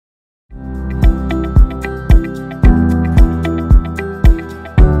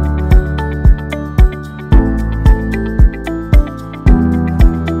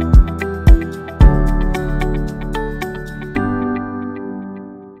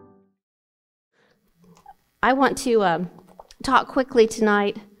I want to talk quickly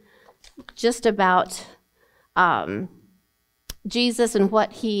tonight just about Jesus and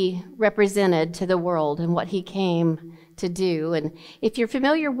what he represented to the world and what he came to do. And if you're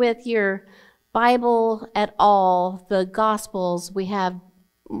familiar with your Bible at all, the Gospels, we have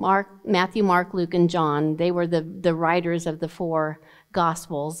Matthew, Mark, Luke, and John. They were the writers of the 4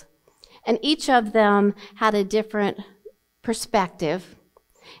 Gospels. And each of them had a different perspective,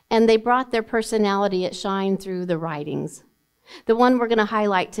 and they brought their personality, it shined through the writings. The one we're going to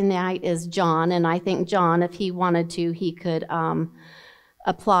highlight tonight is John, and I think John, if he wanted to, he could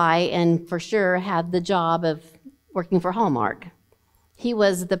apply and for sure have the job of working for Hallmark. He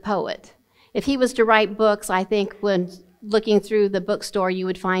was the poet. If he was to write books, I think when looking through the bookstore, you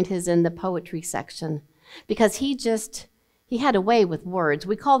would find his in the poetry section, because he had a way with words.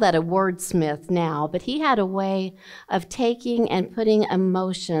 We call that a wordsmith now, but he had a way of taking and putting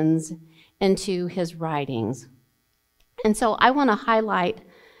emotions into his writings. And so I want to highlight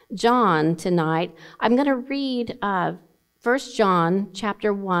John tonight. I'm going to read 1 John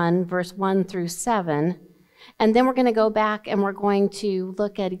chapter 1, verse 1 through 7, and then we're going to go back and we're going to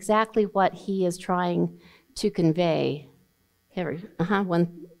look at exactly what he is trying to convey. Here,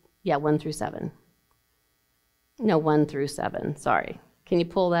 1 through 7. No, 1 through 7, sorry. Can you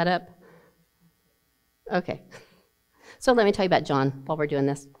pull that up? Okay. So let me tell you about John while we're doing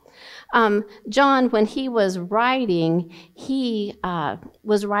this. John, when he was writing, he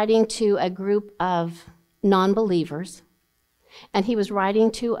was writing to a group of non-believers, and he was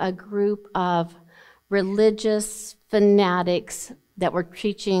writing to a group of religious fanatics that were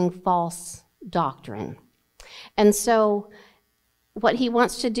preaching false doctrine. And so what he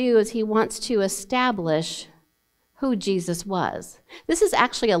wants to do is he wants to establish who Jesus was. This is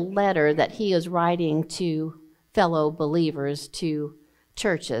actually a letter that he is writing to fellow believers, to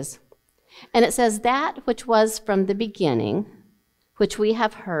churches. And it says, that which was from the beginning, which we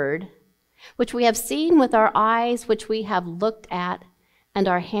have heard, which we have seen with our eyes, which we have looked at, and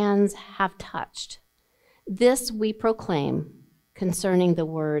our hands have touched. This we proclaim concerning the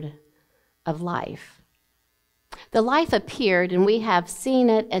word of life. The life appeared, and we have seen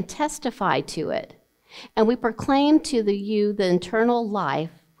it and testified to it. And we proclaim to you the eternal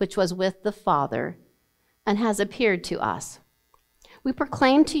life which was with the Father and has appeared to us. We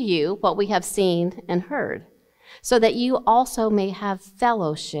proclaim to you what we have seen and heard, so that you also may have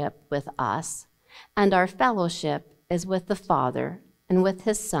fellowship with us, and our fellowship is with the Father and with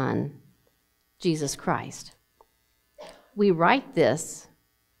his Son, Jesus Christ. We write this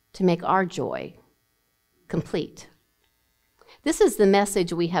to make our joy complete. This is the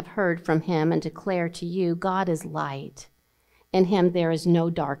message we have heard from him and declare to you: God is light. In him there is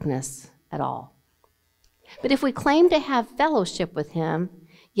no darkness at all. But if we claim to have fellowship with him,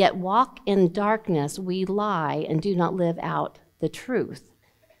 yet walk in darkness, we lie and do not live out the truth.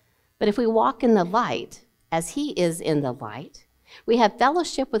 But if we walk in the light, as he is in the light, we have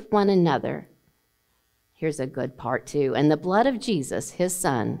fellowship with one another. Here's a good part too. And the blood of Jesus, his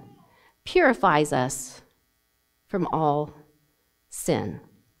Son, purifies us from all sin.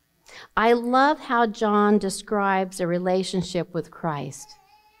 I love how John describes a relationship with Christ.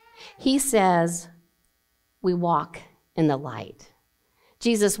 He says, we walk in the light.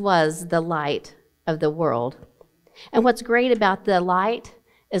 Jesus was the light of the world. And what's great about the light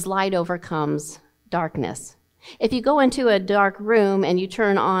is light overcomes darkness. If you go into a dark room and you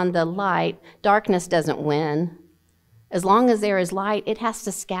turn on the light, darkness doesn't win. As long as there is light, it has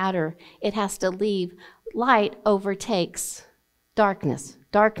to scatter. It has to leave. Light overtakes darkness.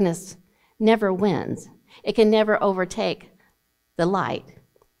 Darkness never wins. It can never overtake the light.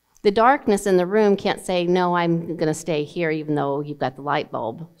 The darkness in the room can't say, no, I'm going to stay here even though you've got the light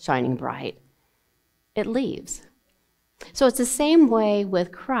bulb shining bright. It leaves. So it's the same way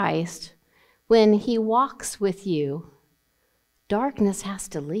with Christ. When he walks with you, darkness has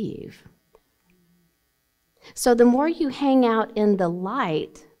to leave. So the more you hang out in the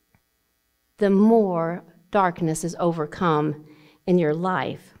light, the more darkness is overcome in your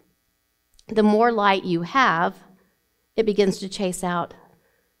life. The more light you have, it begins to chase out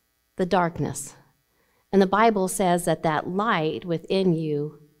the darkness. And the Bible says that that light within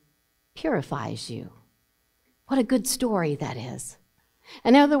you purifies you. What a good story that is.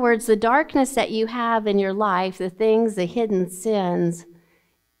 In other words, the darkness that you have in your life, the things, the hidden sins,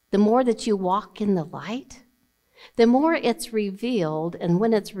 the more that you walk in the light, the more it's revealed, and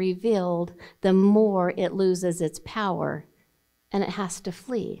when it's revealed, the more it loses its power and it has to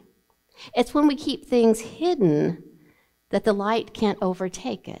flee. It's when we keep things hidden that the light can't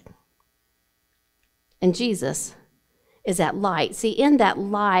overtake it. And Jesus is that light. See, in that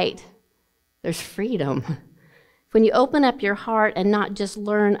light, there's freedom. When you open up your heart and not just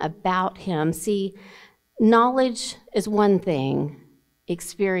learn about him, see, knowledge is one thing,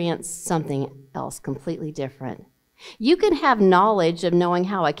 experience something else completely different. You can have knowledge of knowing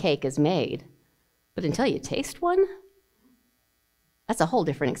how a cake is made, but until you taste one, that's a whole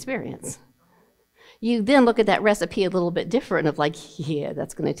different experience. You then look at that recipe a little bit different of like, yeah,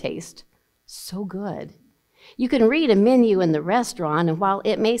 that's going to taste so good. You can read a menu in the restaurant, and while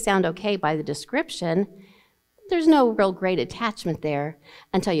it may sound okay by the description, there's no real great attachment there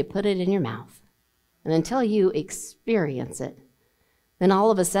until you put it in your mouth and until you experience it. Then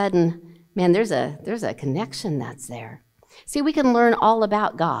all of a sudden, man, there's a connection that's there. See, we can learn all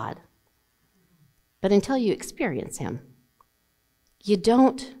about God, but until you experience him, you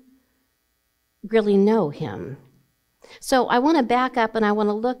don't really know him. So I want to back up and I want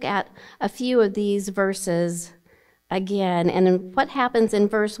to look at a few of these verses again. And what happens in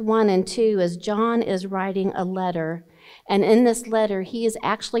verse 1 and 2 is John is writing a letter. And in this letter, he is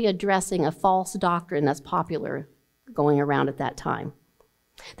actually addressing a false doctrine that's popular going around at that time.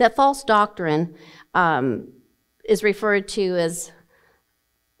 That false doctrine is referred to as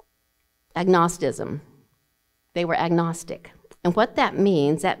agnosticism. They were agnostic. And what that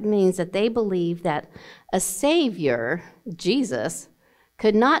means that they believe that a Savior, Jesus,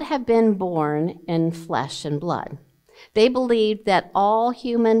 could not have been born in flesh and blood. They believed that all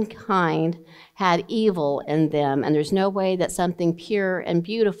humankind had evil in them, and there's no way that something pure and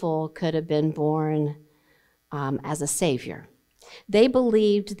beautiful could have been born as a Savior. They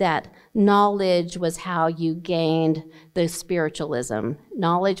believed that knowledge was how you gained the spiritualism.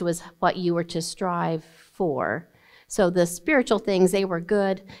 Knowledge was what you were to strive for. So the spiritual things, they were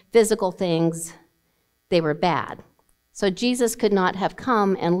good. Physical things, they were bad. So Jesus could not have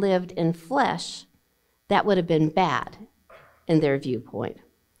come and lived in flesh. That would have been bad in their viewpoint.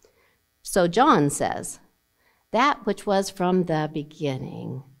 So John says, that which was from the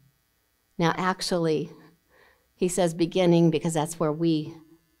beginning. Now actually, he says beginning because that's where we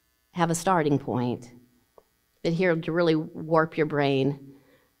have a starting point. But here, to really warp your brain,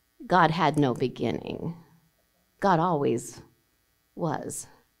 God had no beginning. God always was.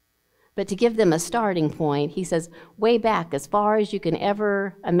 But to give them a starting point, he says, way back, as far as you can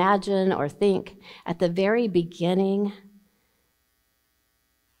ever imagine or think, at the very beginning,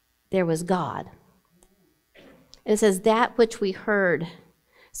 there was God. And it says, that which we heard.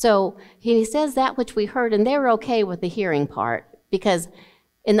 So he says that which we heard, and they were okay with the hearing part, because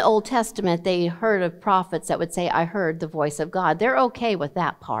in the Old Testament, they heard of prophets that would say, I heard the voice of God. They're okay with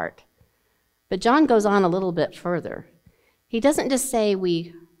that part. But John goes on a little bit further. He doesn't just say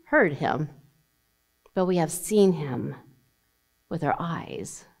we heard him, but we have seen him with our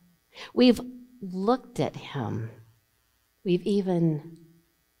eyes. We've looked at him. We've even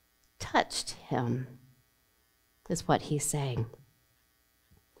touched him, is what he's saying.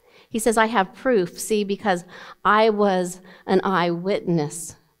 He says, I have proof, see, because I was an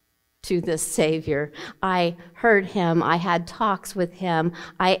eyewitness to this Savior. I heard him. I had talks with him.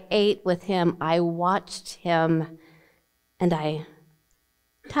 I ate with him. I watched him, and I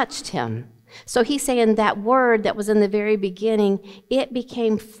touched him. So he's saying that word that was in the very beginning, it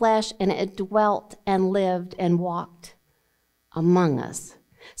became flesh, and it dwelt and lived and walked among us.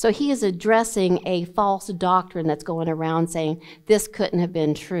 So he is addressing a false doctrine that's going around saying this couldn't have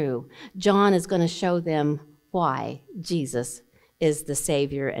been true. John is going to show them why Jesus is the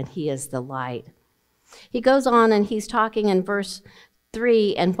Savior and he is the light. He goes on and he's talking in verse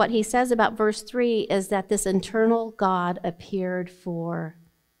 3, and what he says about verse 3 is that this eternal God appeared for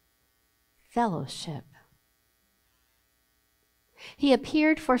fellowship. He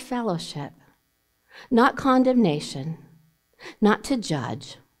appeared for fellowship, not condemnation, not to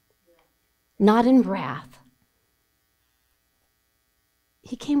judge, not in wrath.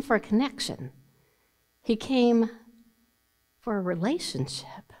 He came for a connection. He came for a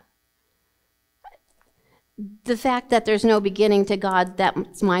relationship. The fact that there's no beginning to God,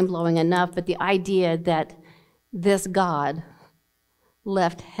 that's mind-blowing enough, but the idea that this God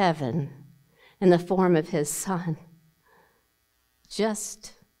left heaven in the form of his Son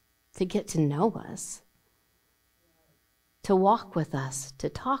just to get to know us, to walk with us, to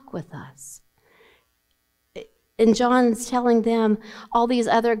talk with us. And John's telling them all these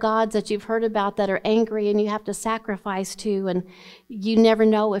other gods that you've heard about that are angry and you have to sacrifice to, and you never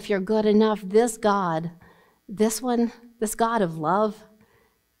know if you're good enough. This God, this one, this God of love,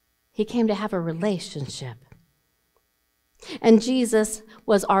 he came to have a relationship. And Jesus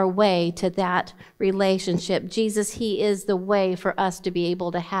was our way to that relationship. Jesus, he is the way for us to be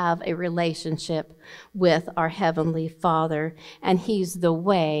able to have a relationship with our Heavenly Father. And he's the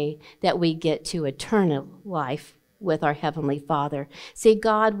way that we get to eternal life with our Heavenly Father. See,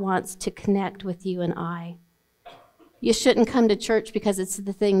 God wants to connect with you and I. You shouldn't come to church because it's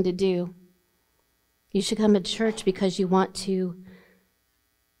the thing to do. You should come to church because you want to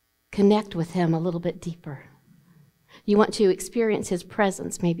connect with Him a little bit deeper. You want to experience His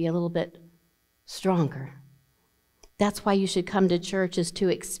presence maybe a little bit stronger. That's why you should come to church, is to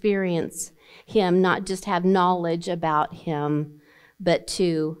experience Him, not just have knowledge about Him, but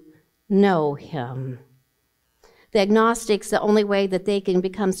to know Him. The agnostics, the only way that they can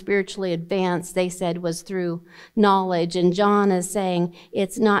become spiritually advanced, they said, was through knowledge. And John is saying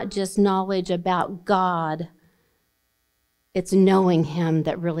it's not just knowledge about God, it's knowing Him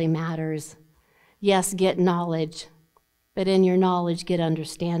that really matters. Yes, get knowledge, but in your knowledge, get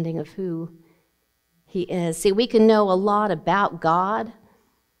understanding of who He is. See, we can know a lot about God,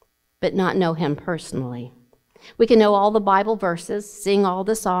 but not know Him personally. We can know all the Bible verses, sing all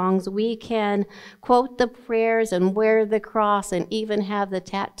the songs. We can quote the prayers and wear the cross and even have the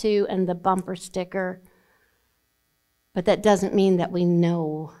tattoo and the bumper sticker. But that doesn't mean that we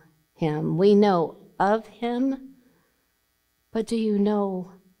know Him. We know of Him, but do you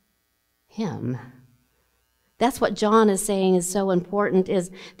know Him? That's what John is saying is so important,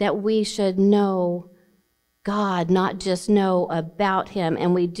 is that we should know God, not just know about Him.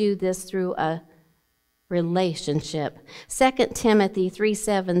 And we do this through a relationship. 2 Timothy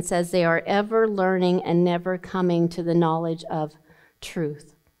 3:7 says they are ever learning and never coming to the knowledge of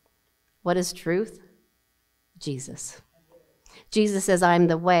truth. What is truth? Jesus. Jesus says, I'm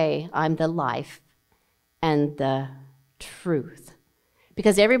the way, I'm the life, and the truth.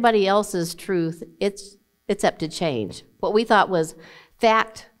 Because everybody else's truth, it's up to change. What we thought was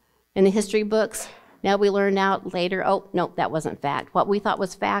fact in the history books, now we learned out later, oh, no, that wasn't fact. What we thought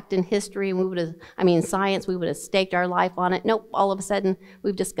was fact in history, and science, we would have staked our life on it. Nope, all of a sudden,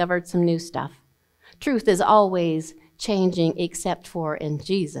 we've discovered some new stuff. Truth is always changing except for in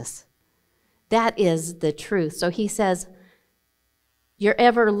Jesus. That is the truth. So he says, you're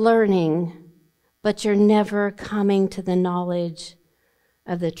ever learning, but you're never coming to the knowledge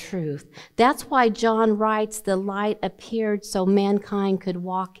of the truth. That's why John writes, the light appeared so mankind could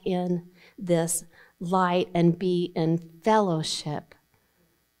walk in this light and be in fellowship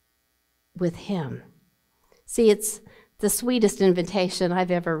with Him. See, it's the sweetest invitation I've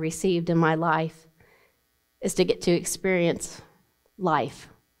ever received in my life, is to get to experience life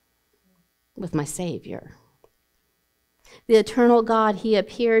with my Savior. The eternal God, He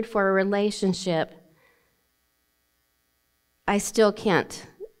appeared for a relationship. I still can't,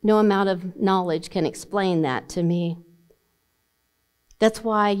 no amount of knowledge can explain that to me. That's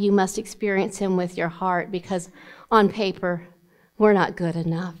why you must experience Him with your heart, because on paper, we're not good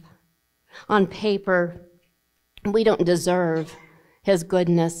enough. On paper, we don't deserve His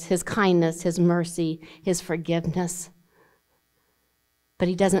goodness, His kindness, His mercy, His forgiveness. But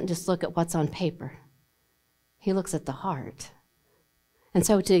He doesn't just look at what's on paper. He looks at the heart. And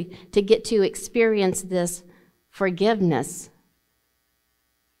so to get to experience this forgiveness,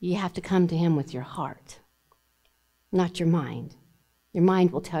 you have to come to Him with your heart, not your mind. Your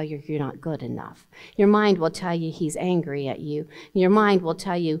mind will tell you you're not good enough. Your mind will tell you He's angry at you. Your mind will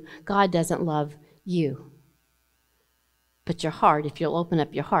tell you God doesn't love you. But your heart, if you'll open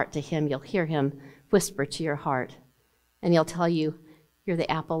up your heart to Him, you'll hear Him whisper to your heart. And He'll tell you, you're the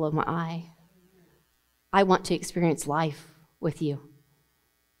apple of my eye. I want to experience life with you.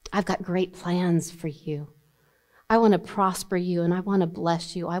 I've got great plans for you. I want to prosper you and I want to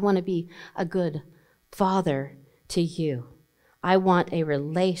bless you. I want to be a good father to you. I want a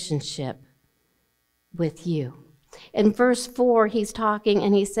relationship with you. In verse 4, he's talking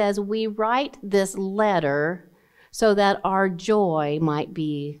and he says, we write this letter so that our joy might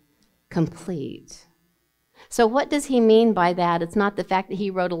be complete. So what does he mean by that? It's not the fact that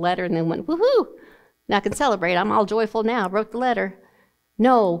he wrote a letter and then went, woohoo, now I can celebrate. I'm all joyful now. I wrote the letter.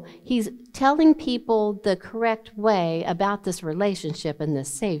 No, he's telling people the correct way about this relationship and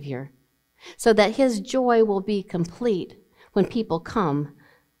this Savior so that his joy will be complete when people come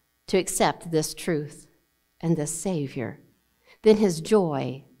to accept this truth and this Savior. Then his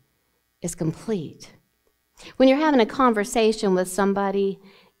joy is complete. When you're having a conversation with somebody,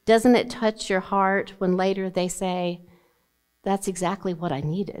 doesn't it touch your heart when later they say, that's exactly what I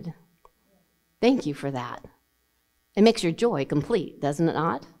needed? Thank you for that. It makes your joy complete, doesn't it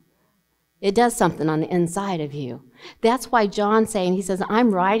not? It does something on the inside of you. That's why John's saying, he says,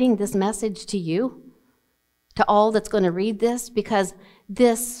 I'm writing this message to you, to all that's going to read this, because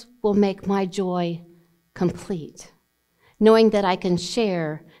this will make my joy complete. Knowing that I can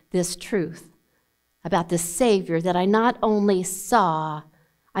share this truth about the Savior that I not only saw,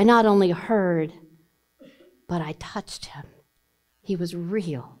 I not only heard, but I touched him. He was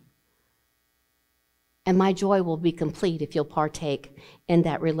real. And my joy will be complete if you'll partake in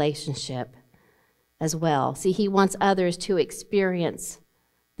that relationship as well. See, he wants others to experience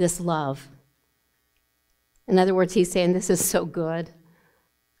this love. In other words, he's saying, this is so good.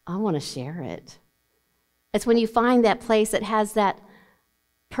 I want to share it. It's when you find that place that has that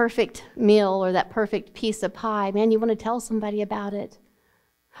perfect meal or that perfect piece of pie, man, you want to tell somebody about it.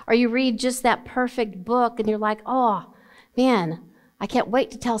 Or you read just that perfect book and you're like, oh, man, I can't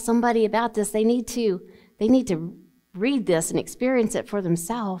wait to tell somebody about this. They need to read this and experience it for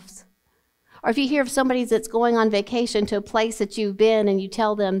themselves. Or if you hear of somebody that's going on vacation to a place that you've been and you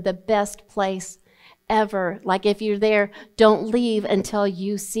tell them the best place ever, like if you're there, don't leave until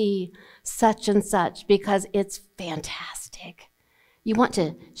you see such and such because it's fantastic. You want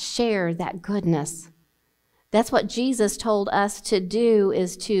to share that goodness. That's what Jesus told us to do,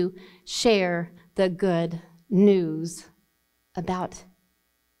 is to share the good news about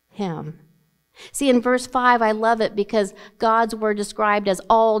him. See, in verse 5, I love it because God's word described as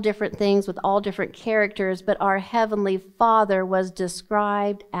all different things with all different characters, but our heavenly Father was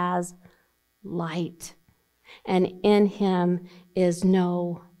described as light, and in him is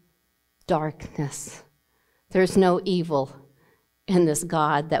no darkness. There's no evil in this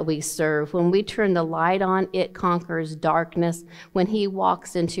God that we serve. When we turn the light on, it conquers darkness. When he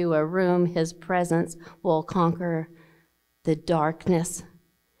walks into a room, his presence will conquer the darkness.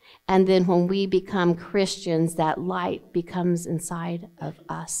 And then when we become Christians, that light becomes inside of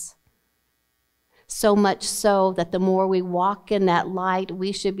us. So much so that the more we walk in that light,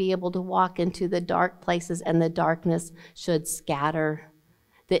 we should be able to walk into the dark places and the darkness should scatter.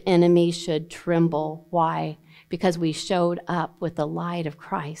 The enemy should tremble. Why? Because we showed up with the light of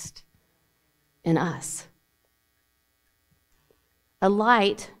Christ in us. A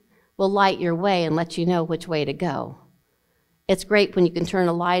light will light your way and let you know which way to go. It's great when you can turn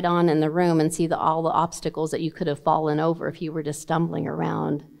a light on in the room and see all the obstacles that you could have fallen over if you were just stumbling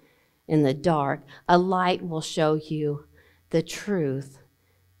around in the dark. A light will show you the truth.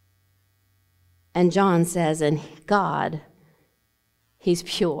 And John says, and God, he's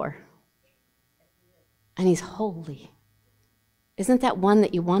pure. And he's holy. Isn't that one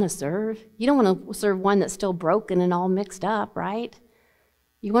that you want to serve? You don't want to serve one that's still broken and all mixed up, right?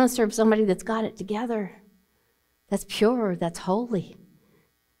 You want to serve somebody that's got it together, that's pure, that's holy.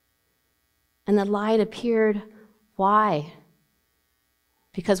 And the light appeared. Why?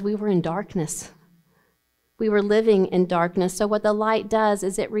 Because we were in darkness. We were living in darkness. So what the light does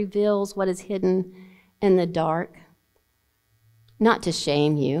is it reveals what is hidden in the dark. Not to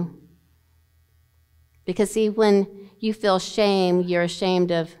shame you. Because see, when you feel shame, you're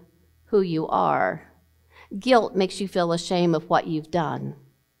ashamed of who you are. Guilt makes you feel ashamed of what you've done.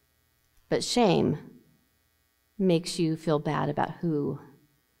 But shame makes you feel bad about who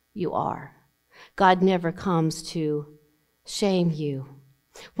you are. God never comes to shame you.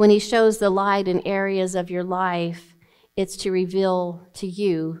 When he shows the light in areas of your life, it's to reveal to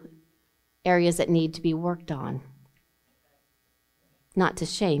you areas that need to be worked on, not to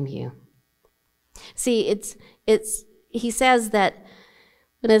shame you. See, he says that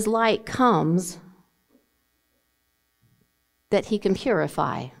when his light comes, that he can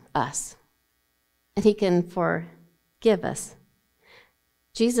purify us and he can forgive us.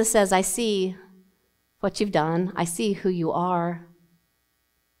 Jesus says, I see what you've done. I see who you are.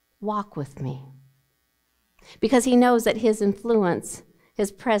 Walk with me. Because he knows that his influence,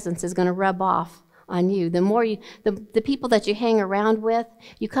 his presence is going to rub off on you. The more the people that you hang around with,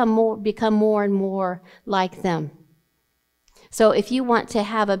 you become more and more like them. So if you want to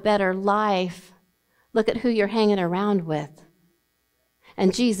have a better life, look at who you're hanging around with.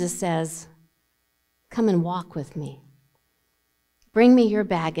 And Jesus says, come and walk with me. Bring me your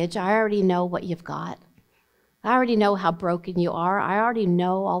baggage. I already know what you've got. I already know how broken you are. I already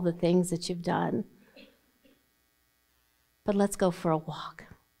know all the things that you've done. But let's go for a walk.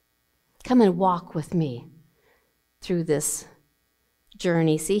 Come and walk with me through this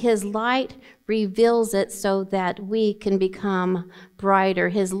journey. See, his light reveals it so that we can become brighter.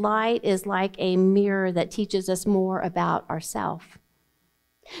 His light is like a mirror that teaches us more about ourselves.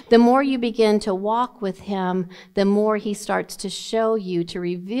 The more you begin to walk with him, the more he starts to show you, to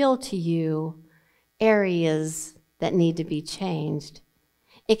reveal to you areas that need to be changed.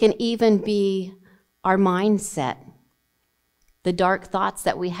 It can even be our mindset, the dark thoughts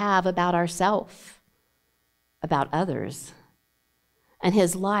that we have about ourselves, about others. And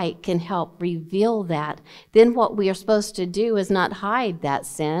his light can help reveal that. Then what we are supposed to do is not hide that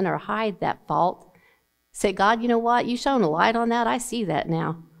sin or hide that fault. Say, God, you know what? You shone a light on that. I see that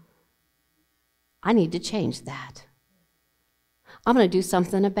now. I need to change that. I'm going to do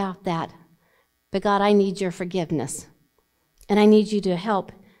something about that. But God, I need your forgiveness. And I need you to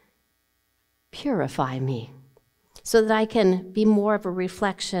help purify me so that I can be more of a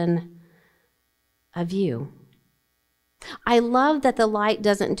reflection of you. I love that the light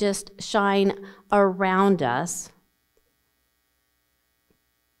doesn't just shine around us,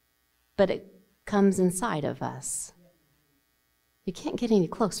 but it comes inside of us. You can't get any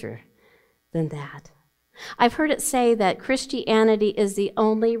closer than that. I've heard it say that Christianity is the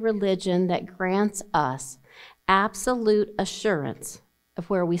only religion that grants us absolute assurance of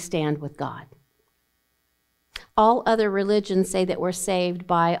where we stand with God. All other religions say that we're saved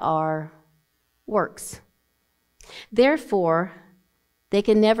by our works. Therefore, they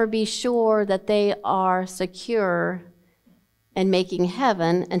can never be sure that they are secure and making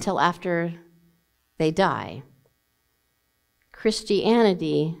heaven until after they die.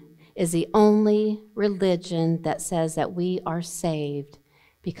 Christianity is the only religion that says that we are saved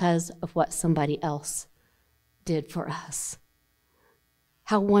because of what somebody else did for us.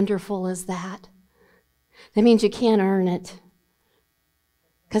 How wonderful is that? That means you can't earn it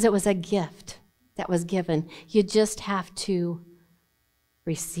because it was a gift that was given. You just have to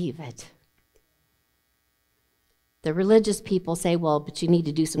receive it. The religious people say, well, but you need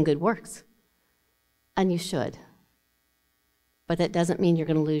to do some good works. And you should. But that doesn't mean you're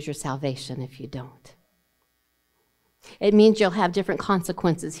going to lose your salvation if you don't. It means you'll have different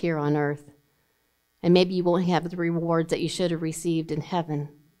consequences here on earth. And maybe you won't have the rewards that you should have received in heaven.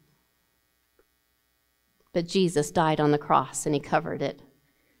 But Jesus died on the cross and he covered it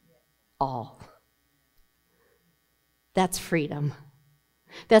all. That's freedom.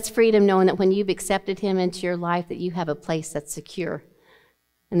 That's freedom knowing that when you've accepted him into your life that you have a place that's secure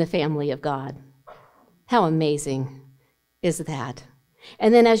in the family of God. How amazing is that?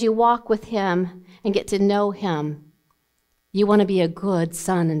 And then as you walk with him and get to know him, you want to be a good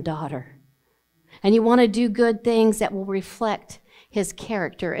son and daughter. And you want to do good things that will reflect his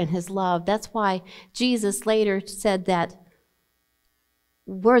character and his love. That's why Jesus later said that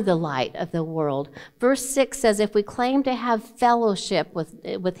we're the light of the world. Verse 6 says, if we claim to have fellowship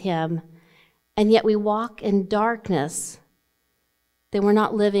with him, and yet we walk in darkness, then we're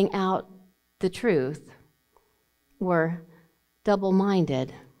not living out the truth. We're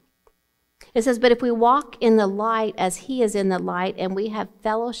double-minded. It says, but if we walk in the light as he is in the light, and we have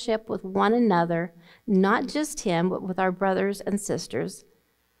fellowship with one another, not just him, but with our brothers and sisters,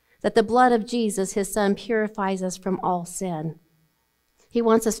 that the blood of Jesus, his son, purifies us from all sin. He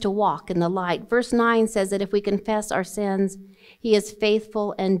wants us to walk in the light. Verse 9 says that if we confess our sins, he is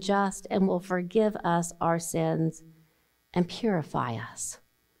faithful and just and will forgive us our sins and purify us.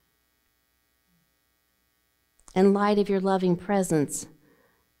 In light of your loving presence,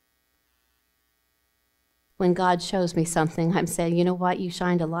 when God shows me something, I'm saying, you know what? You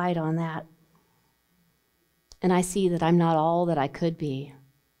shined a light on that. And I see that I'm not all that I could be.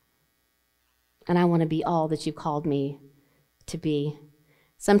 And I want to be all that you called me to be.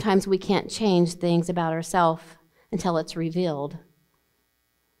 Sometimes we can't change things about ourselves until it's revealed.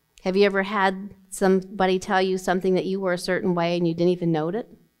 Have you ever had somebody tell you something that you were a certain way and you didn't even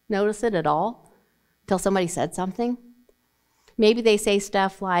notice it at all until somebody said something? Maybe they say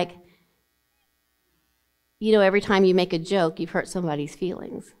stuff like, you know, every time you make a joke, you've hurt somebody's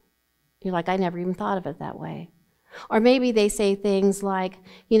feelings. You're like, I never even thought of it that way. Or maybe they say things like,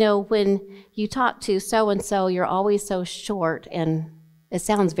 you know, when you talk to so-and-so, you're always so short and it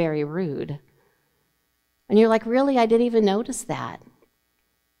sounds very rude. And you're like, really? I didn't even notice that.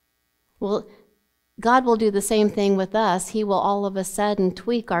 Well, God will do the same thing with us. He will all of a sudden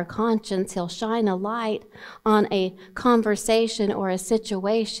tweak our conscience. He'll shine a light on a conversation or a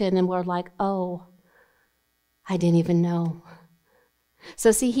situation, and we're like, oh, I didn't even know.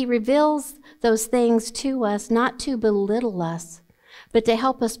 So see, he reveals those things to us, not to belittle us, but to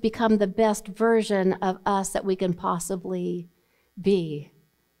help us become the best version of us that we can possibly be.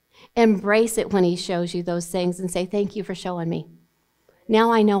 Embrace it when he shows you those things and say, thank you for showing me.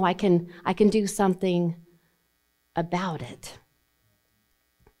 Now I know I can do something about it.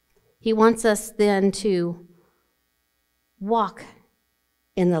 He wants us then to walk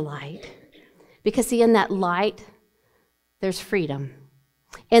in the light. Because see, in that light, there's freedom.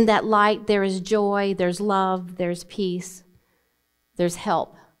 In that light, there is joy, there's love, there's peace, there's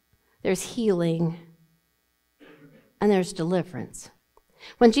help, there's healing, and there's deliverance.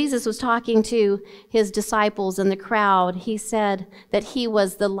 When Jesus was talking to his disciples in the crowd, he said that he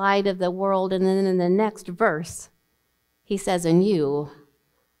was the light of the world, and then in the next verse, he says, and you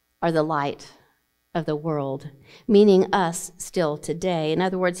are the light of the world, meaning us still today. In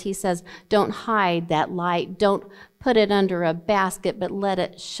other words, he says, don't hide that light. Don't put it under a basket, but let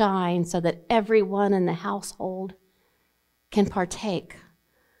it shine so that everyone in the household can partake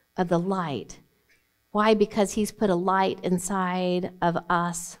of the light. Why? Because he's put a light inside of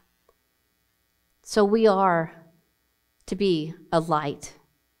us. So we are to be a light,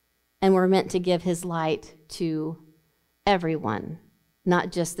 and we're meant to give his light to everyone,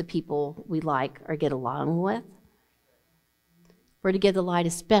 not just the people we like or get along with. We're to give the light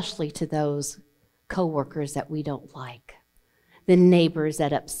especially to those coworkers that we don't like, the neighbors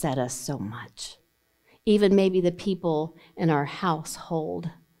that upset us so much, even maybe the people in our household.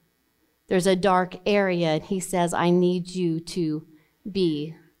 There's a dark area, and he says, I need you to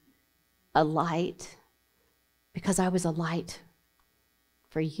be a light, because I was a light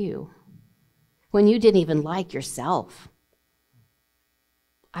for you. When you didn't even like yourself,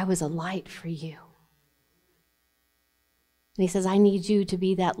 I was a light for you. And he says, I need you to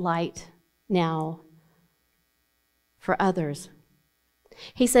be that light now for others.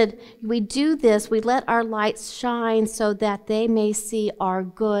 He said, we do this, we let our lights shine so that they may see our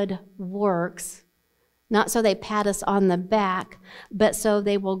good works, not so they pat us on the back, but so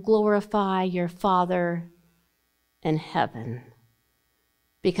they will glorify your Father in heaven,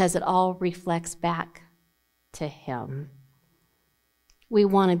 because it all reflects back to him. We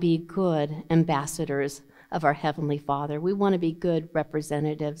want to be good ambassadors of our Heavenly Father. We want to be good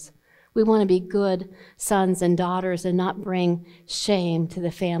representatives. We want to be good sons and daughters and not bring shame to the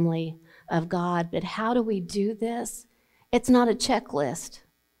family of God. But how do we do this? It's not a checklist,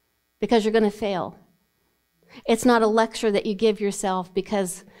 because you're going to fail. It's not a lecture that you give yourself,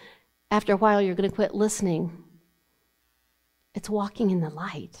 because after a while you're going to quit listening. It's walking in the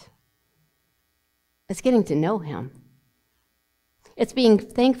light. It's getting to know him. It's being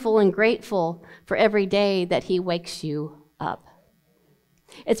thankful and grateful for every day that he wakes you up.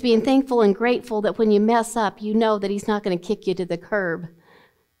 It's being thankful and grateful that when you mess up, you know that he's not going to kick you to the curb,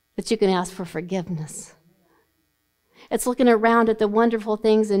 that you can ask for forgiveness. It's looking around at the wonderful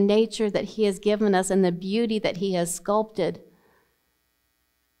things in nature that he has given us and the beauty that he has sculpted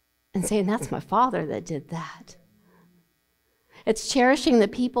and saying, that's my Father that did that. It's cherishing the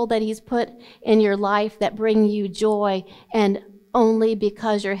people that he's put in your life that bring you joy, and only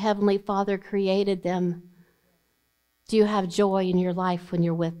because your Heavenly Father created them do you have joy in your life when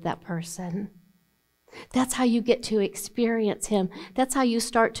you're with that person. That's how you get to experience him. That's how you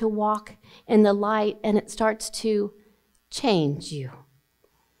start to walk in the light, and it starts to change you.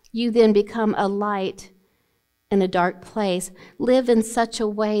 You then become a light in a dark place. Live in such a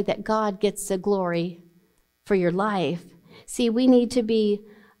way that God gets the glory for your life. See, we need to be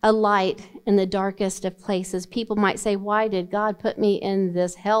a light in the darkest of places. People might say, why did God put me in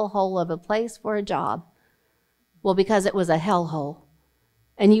this hellhole of a place for a job? Well, because it was a hellhole,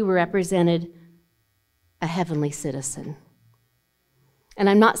 and you represented a heavenly citizen. And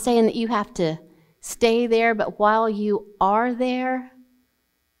I'm not saying that you have to stay there, but while you are there,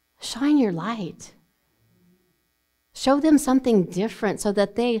 shine your light. Show them something different so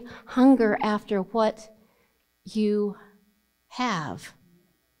that they hunger after what you have.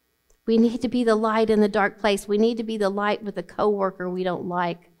 We need to be the light in the dark place. We need to be the light with a coworker we don't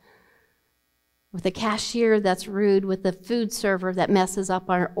like, with a cashier that's rude, with the food server that messes up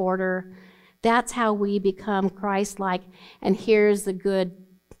our order. That's how we become Christ-like. And here's the good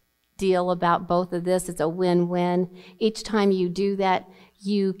deal about both of this. It's a win-win. Each time you do that,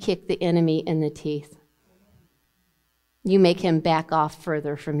 you kick the enemy in the teeth. You make him back off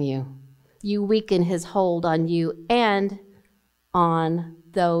further from you. You weaken his hold on you and on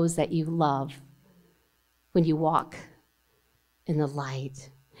those that you love when you walk in the light.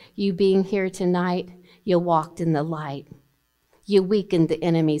 You being here tonight, you walked in the light. You weakened the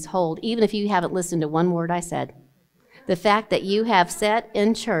enemy's hold, even if you haven't listened to one word I said. The fact that you have sat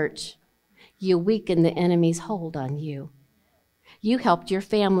in church, you weakened the enemy's hold on you. You helped your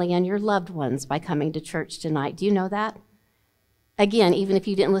family and your loved ones by coming to church tonight. Do you know that? Again, even if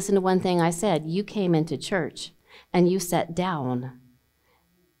you didn't listen to one thing I said, you came into church and you sat down,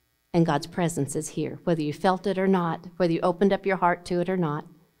 and God's presence is here, whether you felt it or not, whether you opened up your heart to it or not.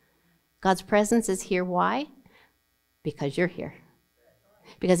 God's presence is here. Why? Because you're here.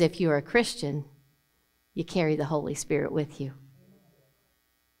 Because if you're a Christian, you carry the Holy Spirit with you.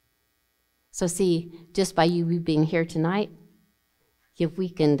 So see, just by you being here tonight, you've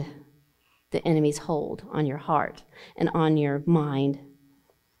weakened the enemy's hold on your heart and on your mind.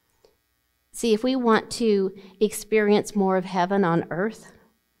 See, if we want to experience more of heaven on earth,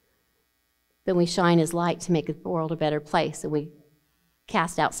 then we shine his light to make the world a better place, and we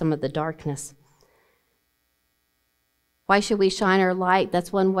cast out some of the darkness. Why should we shine our light?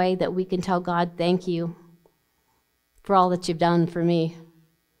 That's one way that we can tell God, thank you for all that you've done for me.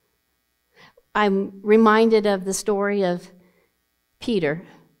 I'm reminded of the story of Peter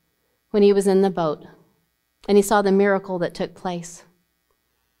when he was in the boat and he saw the miracle that took place.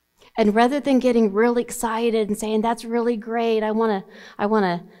 And rather than getting really excited and saying, that's really great, I want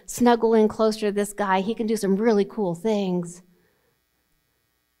to snuggle in closer to this guy, he can do some really cool things,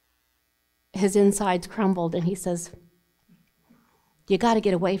 his insides crumbled and he says, you got to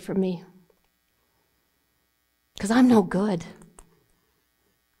get away from me because I'm no good.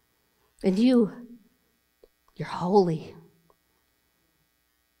 And you're holy,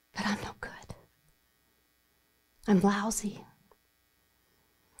 but I'm no good. I'm lousy.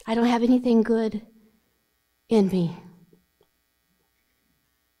 I don't have anything good in me.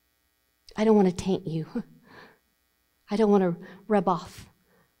 I don't want to taint you. I don't want to rub off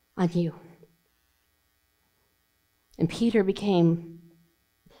on you. And Peter became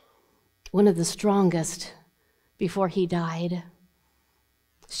one of the strongest before he died,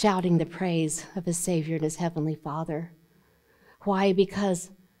 shouting the praise of his Savior and his Heavenly Father. Why?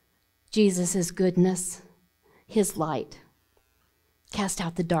 Because Jesus' goodness, his light, cast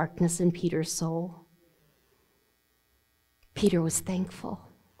out the darkness in Peter's soul. Peter was thankful.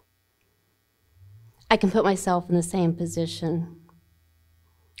 I can put myself in the same position.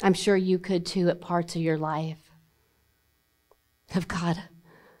 I'm sure you could too at parts of your life. Of God,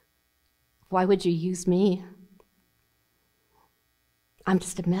 why would you use me? I'm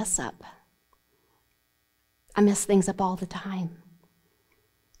just a mess up. I mess things up all the time.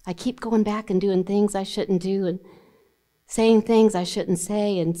 I keep going back and doing things I shouldn't do and saying things I shouldn't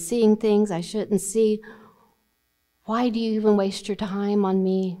say and seeing things I shouldn't see. Why do you even waste your time on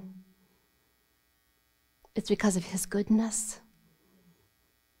me? It's because of his goodness.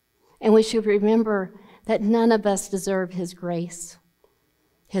 And we should remember that none of us deserve his grace,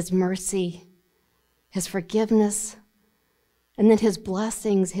 his mercy, his forgiveness, and then his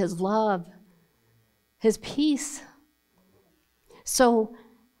blessings, his love, his peace. So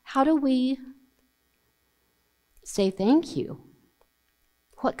how do we say thank you?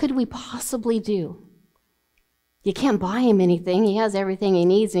 What could we possibly do? You can't buy him anything. He has everything he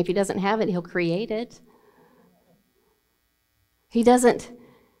needs, and if he doesn't have it, he'll create it. He doesn't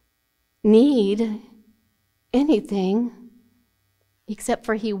need anything except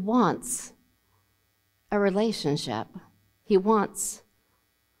for he wants a relationship. He wants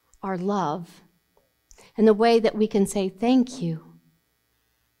our love. And the way that we can say thank you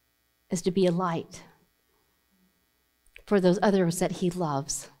is to be a light for those others that he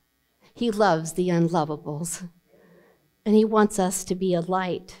loves. He loves the unlovables, and he wants us to be a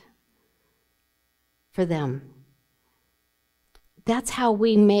light for them. That's how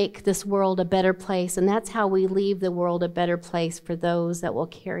we make this world a better place, and that's how we leave the world a better place for those that will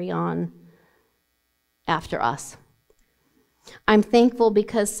carry on after us. I'm thankful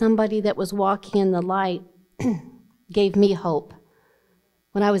because somebody that was walking in the light gave me hope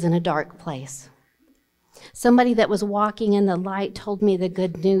when I was in a dark place. Somebody that was walking in the light told me the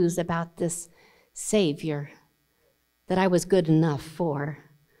good news about this Savior that I was good enough for.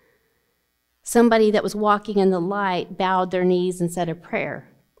 Somebody that was walking in the light bowed their knees and said a prayer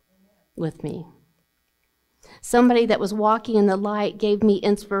with me. Somebody that was walking in the light gave me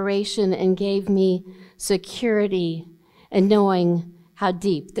inspiration and gave me security and knowing how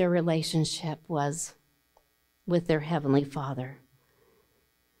deep their relationship was with their Heavenly Father.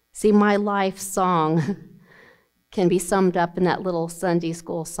 See, my life song can be summed up in that little Sunday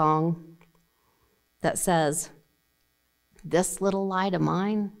school song that says, "This little light of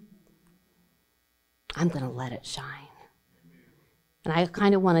mine, I'm going to let it shine." And I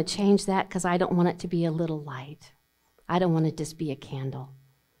kind of want to change that because I don't want it to be a little light. I don't want to just be a candle.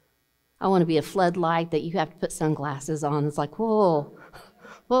 I want to be a floodlight that you have to put sunglasses on. It's like, whoa,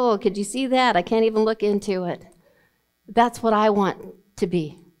 whoa, could you see that? I can't even look into it. That's what I want to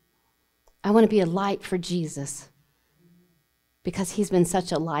be. I want to be a light for Jesus because he's been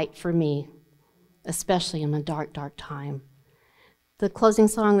such a light for me, especially in a dark, dark time. The closing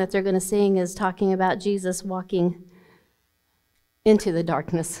song that they're going to sing is talking about Jesus walking into the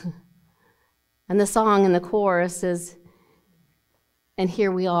darkness. And the song in the chorus is, "And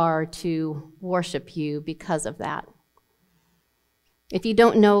here we are to worship you because of that." If you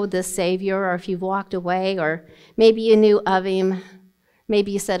don't know this Savior, or if you've walked away, or maybe you knew of him,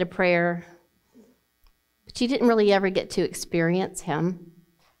 maybe you said a prayer, but you didn't really ever get to experience him,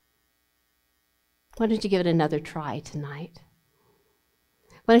 why don't you give it another try tonight?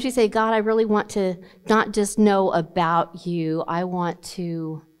 Why don't you say, God, I really want to not just know about you, I want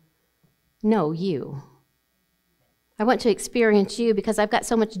to know you. I want to experience you because I've got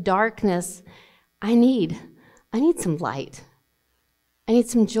so much darkness. I need some light. I need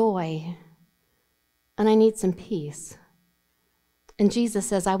some joy. And I need some peace. And Jesus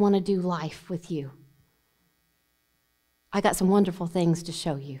says, I want to do life with you. I got some wonderful things to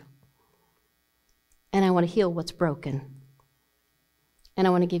show you. And I want to heal what's broken. And I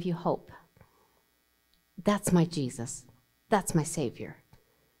want to give you hope. That's my Jesus. That's my Savior.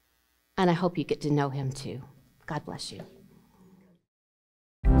 And I hope you get to know him too. God bless you.